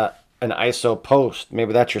you got an ISO post.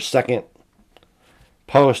 Maybe that's your second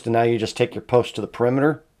post, and now you just take your post to the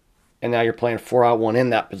perimeter, and now you're playing 4-out-1 in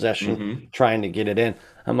that possession, trying to get it in.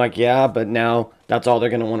 I'm like, yeah, but now that's all they're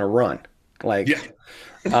going to want to run. Like,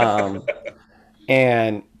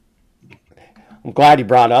 and I'm glad you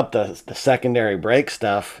brought up the secondary break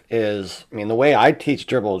stuff. Is, I mean, the way I teach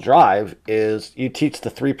dribble drive is you teach the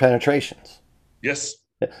 3 penetrations. Yes.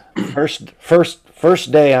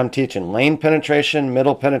 First day I'm teaching lane penetration,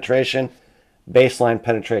 middle penetration, baseline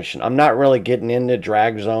penetration. I'm not really getting into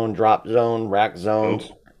drag zone, drop zone, rack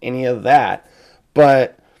zones, any of that.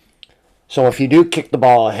 But so if you do kick the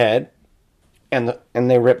ball ahead and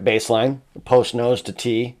they rip baseline, post nose to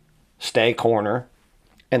tee, stay corner,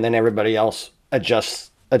 and then everybody else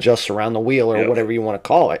adjusts around the wheel or whatever you want to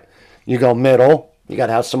call it. You go middle, you got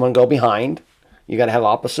to have someone go behind. You got to have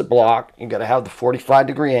opposite block. You got to have the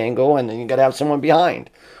 45-degree angle, and then you got to have someone behind.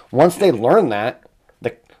 Once they learn that,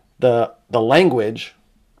 the language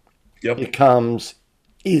Yep. becomes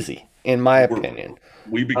easy, in my We're- opinion.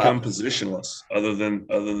 We become positionless, other than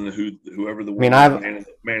whoever the mean,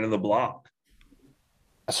 man in the block.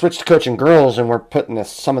 I switched to coaching girls, and we're putting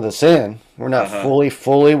some of this in. We're not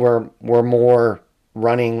fully. We're more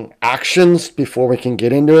running actions before we can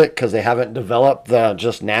get into it because they haven't developed the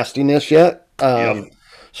just nastiness yet.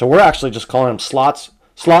 So we're actually just calling them slots,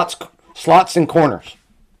 and corners.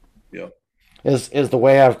 Yep. Is the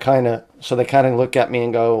way I've so they kind of look at me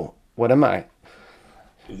and go, "What am I?"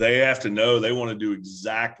 They have to know they want to do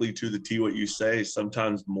exactly to the T what you say,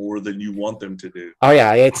 sometimes more than you want them to do. Oh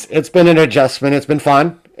yeah, it's been an adjustment. It's been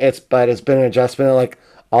fun. It's been an adjustment. Like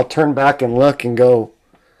I'll turn back and look and go,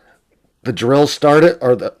 the drill started,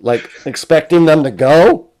 or expecting them to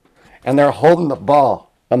go, and they're holding the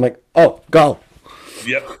ball. I'm like, oh, go.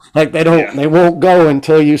 Yep. Like they won't go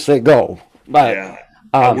until you say go. But yeah,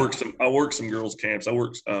 I work some girls camps. I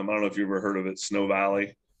don't know if you've ever heard of it, Snow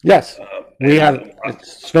Valley. Yes, we have.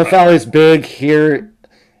 Snow Valley is big here.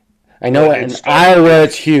 I know in Iowa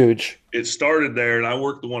it's huge. It started there, and I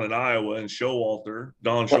worked the one in Iowa, and Showalter,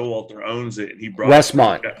 Don Showalter owns it, and he brought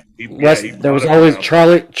Westmont. There was always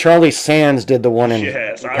Charlie Sands did the one in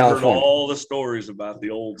Yes, I've California. heard all the stories about the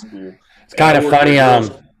old school. It's kind of funny.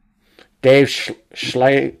 Dave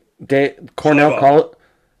Cornell College.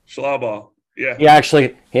 Schlaba. Yeah.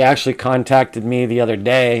 He actually contacted me the other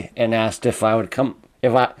day and asked if I would come,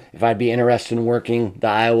 if I'd be interested in working the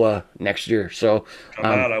Iowa next year. So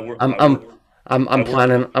I'm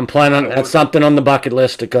planning. That's something on the bucket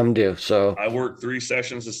list to come do. So I worked 3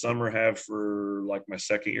 sessions this summer. Have for like my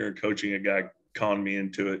second year in coaching. A guy conned me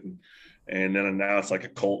into it, and then now it's like a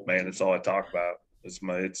cult, man. It's all I talk about.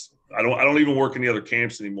 I don't even work in the other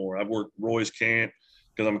camps anymore. I've worked Roy's camp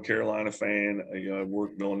because I'm a Carolina fan. I've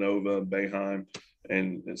worked Villanova, Boeheim,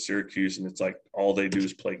 and Syracuse, and it's like all they do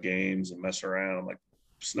is play games and mess around. I'm like,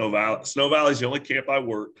 Snow Valley's the only camp I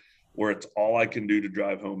work where it's all I can do to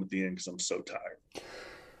drive home at the end because I'm so tired.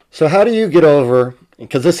 So how do you get over?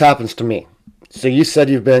 Because this happens to me. So you said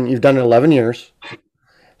you've done it 11 years.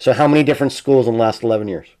 So how many different schools in the last 11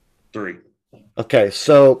 years? 3. Okay,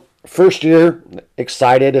 so first year,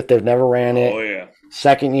 excited if they've never ran it. Oh yeah.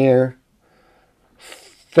 Second year.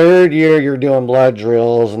 Third year, you're doing blood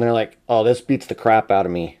drills, and they're like, "Oh, this beats the crap out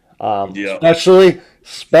of me." Especially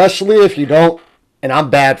if you don't. And I'm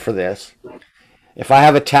bad for this. If I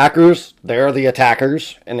have attackers, they're the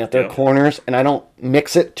attackers, and if they're corners, and I don't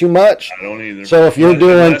mix it too much. I don't either. So if you're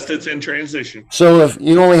doing, unless it's in transition. So if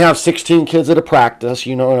you only have 16 kids at a practice,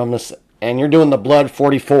 you know what I'm saying, and you're doing the blood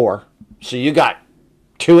 44, so you got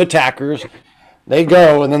 2 attackers. They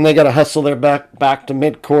go, and then they got to hustle their back to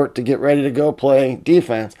midcourt to get ready to go play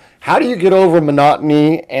defense. How do you get over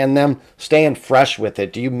monotony and them staying fresh with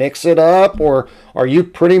it? Do you mix it up, or are you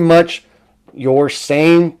pretty much your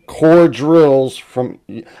same core drills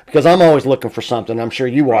because I'm always looking for something, I'm sure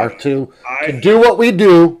you are too, to do what we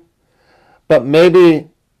do, but maybe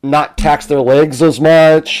not tax their legs as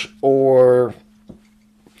much, or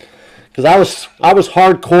because I was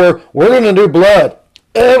hardcore, we're going to do blood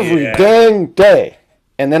every dang day.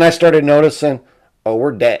 And then I started noticing, oh,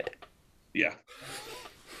 we're dead. Yeah.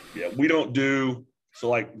 We don't do, so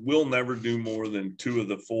like we'll never do more than 2 of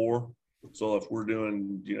the 4. So if we're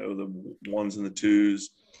doing, the 1s and the 2s,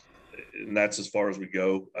 and that's as far as we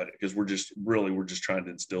go, because we're just trying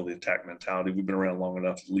to instill the attack mentality. We've been around long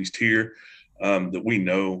enough, at least here, that we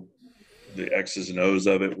know the X's and O's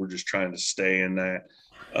of it. We're just trying to stay in that.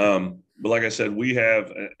 But like I said, we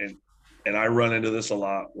have, and I run into this a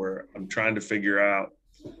lot where I'm trying to figure out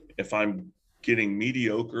if I'm getting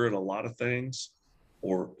mediocre at a lot of things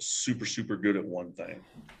or super, super good at one thing.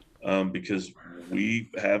 Because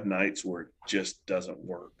we have nights where it just doesn't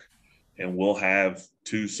work, and we'll have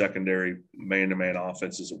 2 secondary man-to-man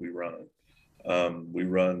offenses that we run. We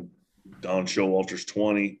run Don Showalter's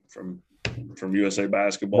 20 from USA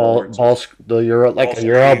Basketball. The Euro, like a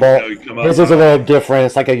Euro ball. This is a little different.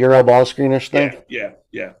 It's like a Euro ball screenish thing. Yeah.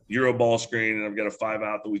 Euro ball screen, and I've got a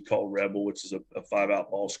 5-out that we call Rebel, which is a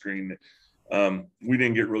 5-out ball screen that we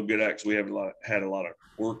didn't get real good at because we haven't had a lot of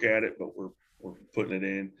work at it, but we're putting it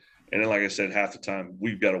in. And then, like I said, half the time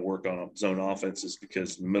we've got to work on zone offenses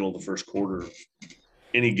because in the middle of the first quarter,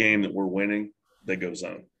 any game that we're winning, they go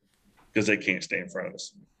zone because they can't stay in front of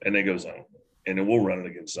us, and they go zone. And then we'll run it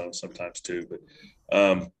against zone sometimes too. But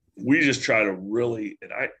we just try to really,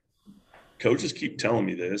 and coaches keep telling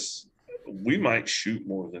me this, we might shoot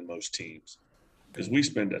more than most teams because we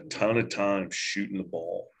spend a ton of time shooting the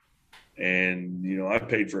ball. And, I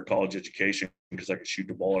paid for a college education because I could shoot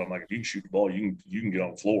the ball. And I'm like, if you can shoot the ball, you can get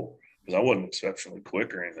on the floor. Because I wasn't exceptionally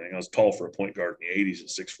quick or anything. I was tall for a point guard in the 80s at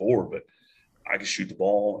 6'4", but I can shoot the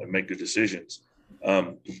ball and make good decisions.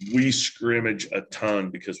 We scrimmage a ton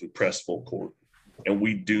because we press full court. And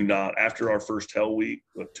we do not, after our first hell week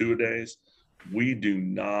of 2-a-days, we do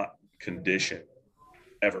not condition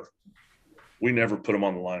ever. We never put them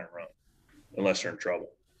on the line and run unless they're in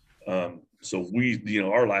trouble. So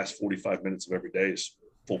our last 45 minutes of every day is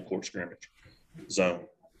full court scrimmage, zone,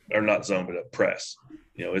 or not zone, but a press.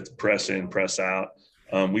 It's press in, press out.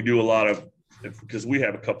 We do a lot of, because we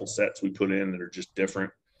have a couple sets we put in that are just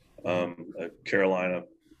different. A Carolina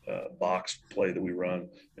box play that we run.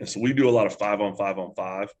 And so we do a lot of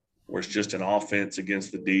 5-on-5-on-5, where it's just an offense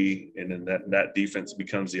against the D, and then that defense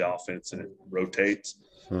becomes the offense and it rotates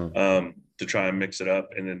to try and mix it up.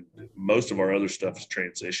 And then most of our other stuff is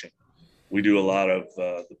transition. We do a lot of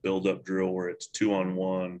the build-up drill where it's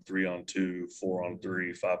 2-on-1, 3-on-2,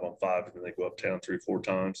 4-on-3, 5-on-5, and then they go up down 3-4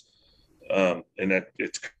 times. And that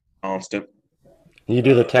it's constant. You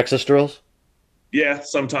do the Texas drills? Yeah,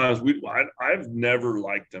 sometimes I've never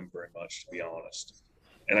liked them very much, to be honest,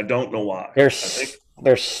 and I don't know why.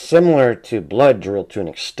 They're similar to blood drill to an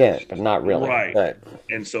extent, but not really. Right. But,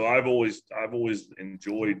 and so I've always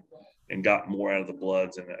enjoyed and got more out of the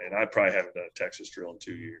bloods, and I probably haven't done a Texas drill in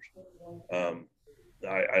 2 years.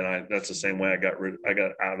 That's the same way I got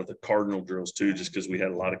out of the Cardinal drills too, just because we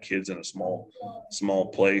had a lot of kids in a small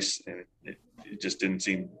place, and it just didn't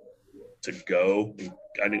seem to go.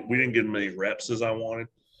 We didn't get as many reps as I wanted.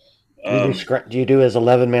 Do you do his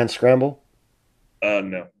 11-man scramble?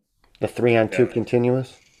 No. The 3-on-2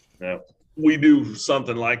 continuous? No. We do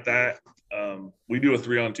something like that. We do a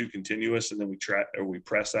 3-on-2 continuous, and then we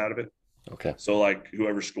press out of it. Okay. So like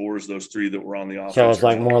whoever scores those three that were on the offense. So it's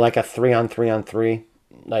like more like a 3-on-3-on-3.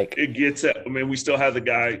 Like it gets it. I mean, we still have the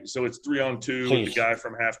guy. So it's 3-on-2 with the guy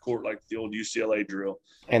from half court, like the old UCLA drill.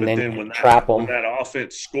 And but then when trap them. When that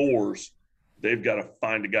offense scores, they've got to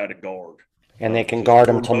find a guy to guard. And they can guard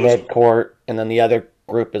them till mid-court, and then the other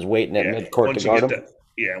group is waiting at mid-court to guard them.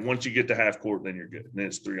 Once you get to half court, then you're good. And then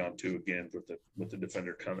it's 3-on-2 again with the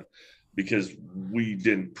defender coming, because we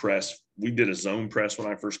didn't press. We did a zone press when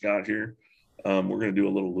I first got here. We're going to do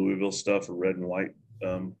a little Louisville stuff, a red and white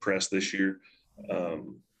press this year.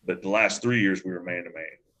 But the last 3 years we were man to man,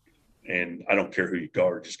 and I don't care who you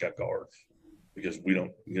guard, just got guard, because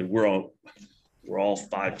we're all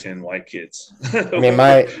 5'10" white kids. I mean,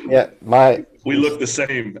 we look the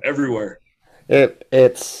same everywhere.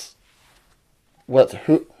 It's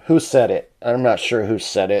who said it? I'm not sure who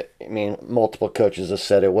said it. I mean, multiple coaches have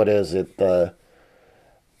said it. What is it? The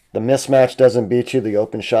mismatch doesn't beat you, the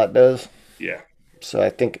open shot does. Yeah. So I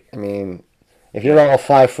think, if you're all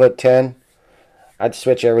 5'10", I'd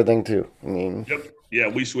switch everything too. Yep. Yeah,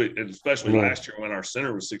 we switched, especially last year when our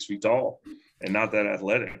center was 6 feet tall and not that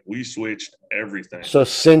athletic. We switched everything. So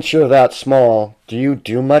since you're that small, do you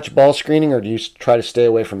do much ball screening, or do you try to stay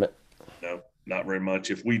away from it? No, not very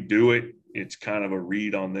much. If we do it, it's kind of a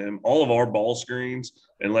read on them. All of our ball screens,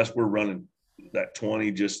 unless we're running that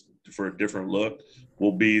 20 just for a different look,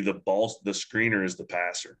 will be the screener is the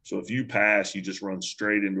passer. So if you pass, you just run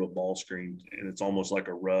straight into a ball screen, and it's almost like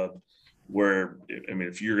a rub, where,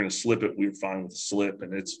 if you're going to slip it, we're fine with the slip,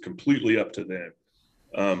 and it's completely up to them.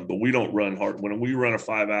 But we don't run hard. When we run a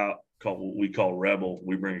 5-out, what we call rebel,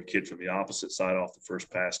 we bring a kid from the opposite side off the first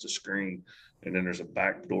pass to screen, and then there's a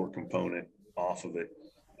backdoor component off of it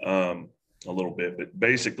a little bit. But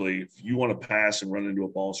basically, if you want to pass and run into a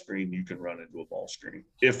ball screen, you can run into a ball screen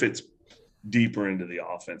if it's deeper into the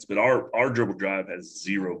offense. But our dribble drive has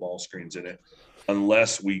 0 ball screens in it,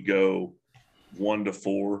 unless we go 1 to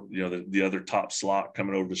 4, the other top slot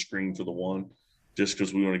coming over the screen for the 1, just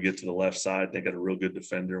because we want to get to the left side. They got a real good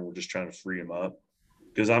defender, and we're just trying to free him up.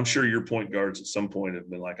 Because I'm sure your point guards at some point have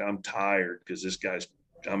been like, I'm tired because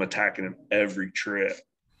I'm attacking him every trip.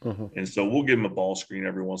 Mm-hmm. And so we'll give him a ball screen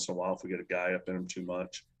every once in a while if we get a guy up in him too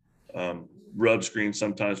much. Rub screen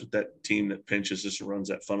sometimes with that team that pinches us and runs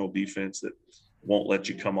that funnel defense that won't let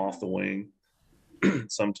you come off the wing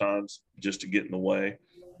sometimes just to get in the way.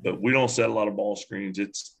 But we don't set a lot of ball screens.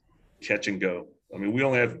 It's catch and go. We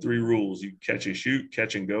only have 3 rules. You catch and shoot,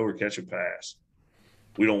 catch and go, or catch and pass.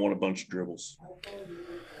 We don't want a bunch of dribbles.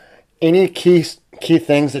 Any key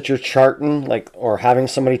things that you're charting, or having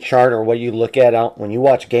somebody chart, or what you look at out when you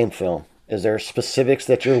watch game film? Is there specifics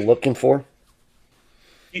that you're looking for?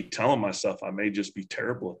 I keep telling myself I may just be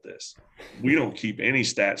terrible at this. We don't keep any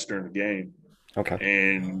stats during the game. Okay.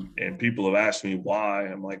 And people have asked me why.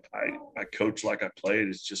 I'm like, I coach like I played.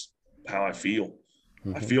 It's just how I feel.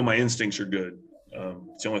 Mm-hmm. I feel my instincts are good.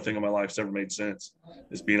 It's the only thing in my life that's ever made sense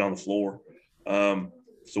is being on the floor.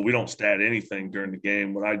 So we don't stat anything during the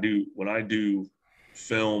game. When I do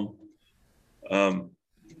film,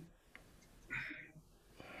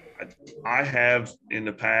 I have in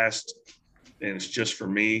the past, and it's just for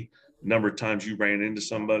me, number of times you ran into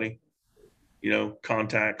somebody,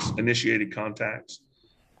 initiated contacts,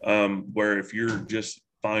 where if you're just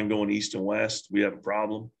fine going east and west, we have a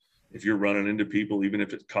problem. If you're running into people, even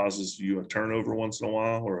if it causes you a turnover once in a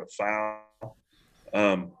while or a foul,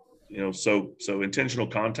 so intentional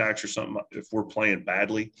contacts or something, if we're playing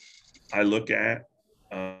badly, I look at.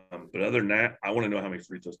 But other than that, I want to know how many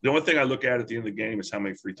free throws. The only thing I look at the end of the game is how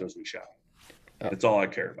many free throws we shot. That's all I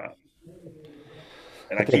care about.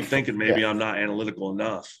 And I keep thinking maybe I'm not analytical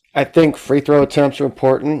enough. I think free throw attempts are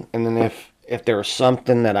important. And then if there was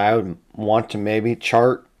something that I would want to maybe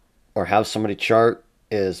chart or have somebody chart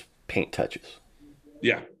is paint touches.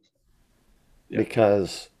 Yeah.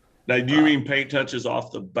 Because now, do you mean paint touches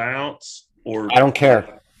off the bounce or? I don't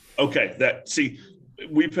care. Okay.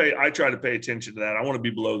 I try to pay attention to that. I want to be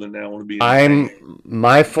below the net. I want to be.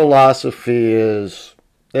 My philosophy is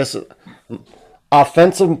this.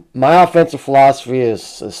 My offensive philosophy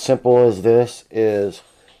is as simple as this: is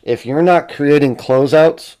if you're not creating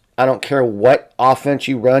closeouts, I don't care what offense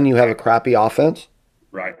you run, you have a crappy offense.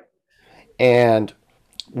 Right. And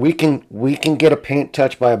we can get a paint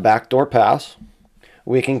touch by a backdoor pass.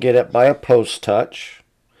 We can get it by a post touch.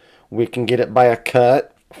 We can get it by a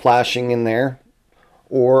cut, flashing in there,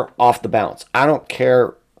 or off the bounce. I don't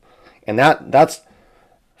care. And that's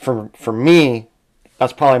for me,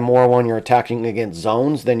 that's probably more when you're attacking against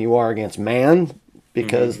zones than you are against man,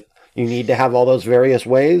 because you need to have all those various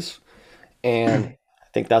ways. And I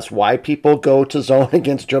think that's why people go to zone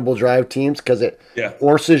against dribble drive teams, because it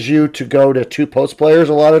forces you to go to two post players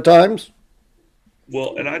a lot of times.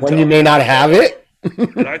 Well, and you may not have it.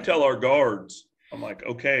 And I tell our guards, I'm like,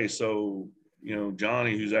 okay, so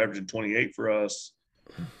Johnny, who's averaging 28 for us,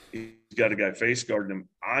 he's got a guy face guarding him.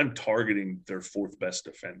 I'm targeting their fourth best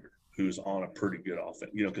defender, who's on a pretty good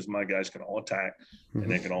offense, because my guys can all attack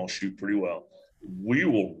and they can all shoot pretty well. We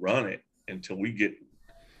will run it until we get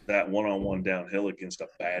that one-on-one downhill against a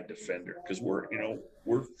bad defender, because we're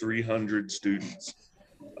 300 students.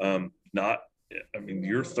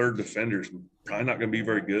 Your third defender's probably not going to be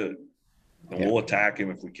very good. And we'll attack him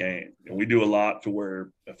if we can. And we do a lot to where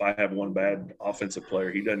if I have one bad offensive player,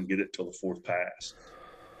 he doesn't get it till the fourth pass.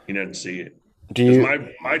 He doesn't see it.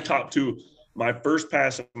 My top two, my first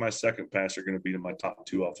pass and my second pass are going to be to my top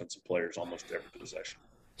two offensive players almost every possession.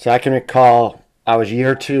 So I can recall I was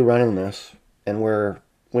year 2 running this, and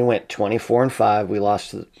we went 24-5. We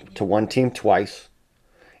lost to one team twice,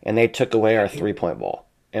 and they took away our 3-point ball.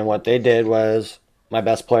 And what they did was my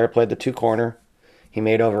best player played the 2 corner. He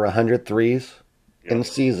made over 100 threes in the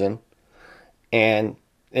season, and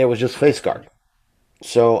it was just face guard.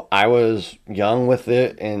 So I was young with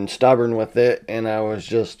it and stubborn with it, and I was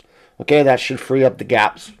just, okay, that should free up the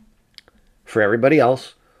gaps for everybody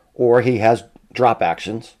else. Or he has drop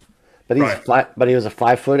actions, but he was a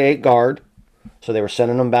 5'8" guard, so they were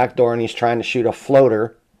sending him back door, and he's trying to shoot a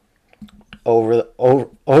floater over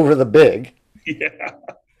the big,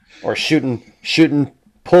 or shooting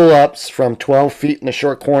pull-ups from 12 feet in the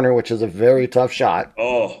short corner, which is a very tough shot.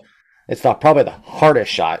 Oh, it's probably the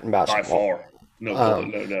hardest shot in basketball. By far. No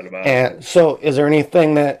doubt about it. And so is there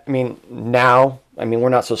anything that, now, we're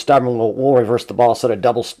not so stubborn, we'll reverse the ball, sort of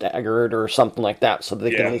double staggered or something like that, so that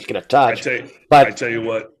they can at least get a touch. I tell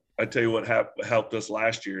you what helped us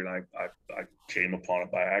last year, and I came upon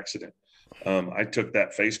it by accident. I took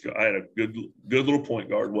that face guard. I had a good little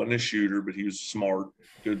point guard, wasn't a shooter, but he was smart,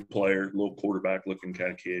 good player, little quarterback looking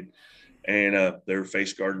kind of kid. And they were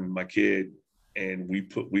face guarding my kid, and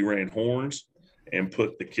we ran horns and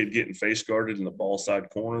put the kid getting face guarded in the ball side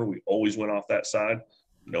corner. We always went off that side.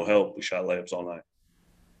 No help. We shot layups all night.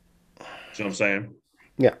 See what I'm saying?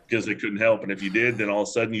 Yeah. Because they couldn't help. And if you did, then all of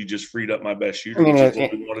a sudden you just freed up my best shooter, which is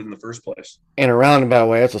what we wanted in the first place. In a roundabout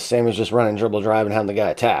way, it's the same as just running dribble drive and having the guy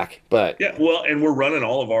attack. But yeah, well, and we're running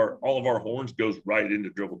all of our horns goes right into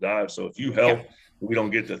dribble dive. So if you help, we don't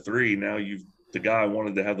get to 3. Now the guy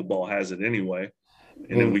wanted to have the ball has it anyway.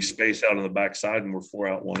 And then we space out on the backside and we're 4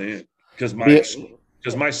 out, 1 in. Because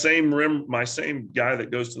my same guy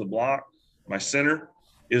that goes to the block, my center,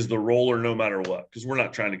 is the roller no matter what, because we're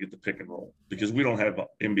not trying to get the pick and roll, because we don't have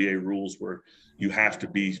NBA rules where you have to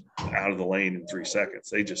be out of the lane in 3 seconds.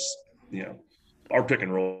 They just, our pick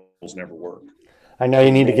and rolls never work. I know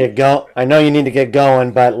you need to get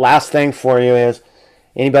going, but last thing for you is,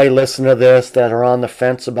 anybody listening to this that are on the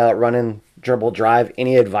fence about running dribble drive,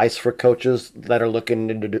 any advice for coaches that are looking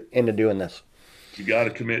into doing this? You got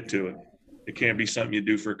to commit to it. It can't be something you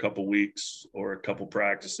do for a couple weeks or a couple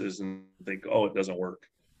practices and think, oh, it doesn't work.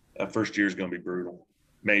 That first year is going to be brutal.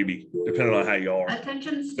 maybe, depending on how you are.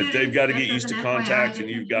 Attention But students, they've got to get just used as to an contact, FYI, and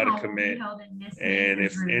the you've got to town hall will be commit. held in Miss And if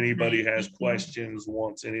Manson's room anybody tonight. has Thank you. questions,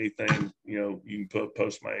 wants anything, you can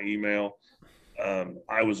post my email.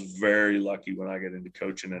 I was very lucky when I got into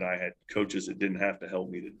coaching that I had coaches that didn't have to help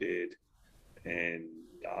me that did. And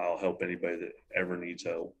I'll help anybody that ever needs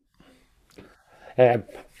help. Hey, I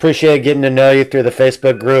appreciate getting to know you through the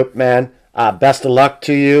Facebook group, man. Best of luck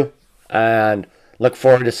to you, and look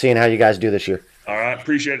forward to seeing how you guys do this year. All right.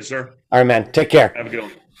 Appreciate it, sir. All right, man. Take care. Have a good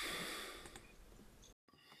one.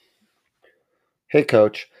 Hey,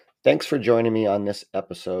 Coach. Thanks for joining me on this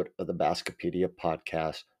episode of the Baskipedia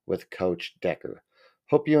podcast with Coach Decker.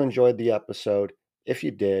 Hope you enjoyed the episode. If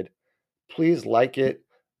you did, please like it,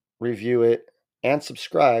 review it, and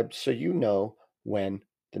subscribe so you know when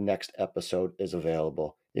the next episode is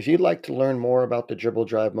available. If you'd like to learn more about the dribble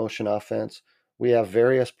drive motion offense, we have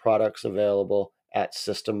various products available at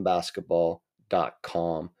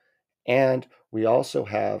systembasketball.com. And we also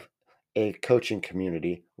have a coaching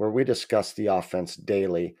community where we discuss the offense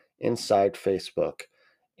daily inside Facebook.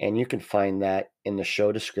 And you can find that in the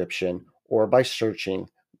show description or by searching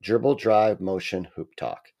Dribble Drive Motion Hoop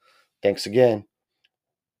Talk. Thanks again.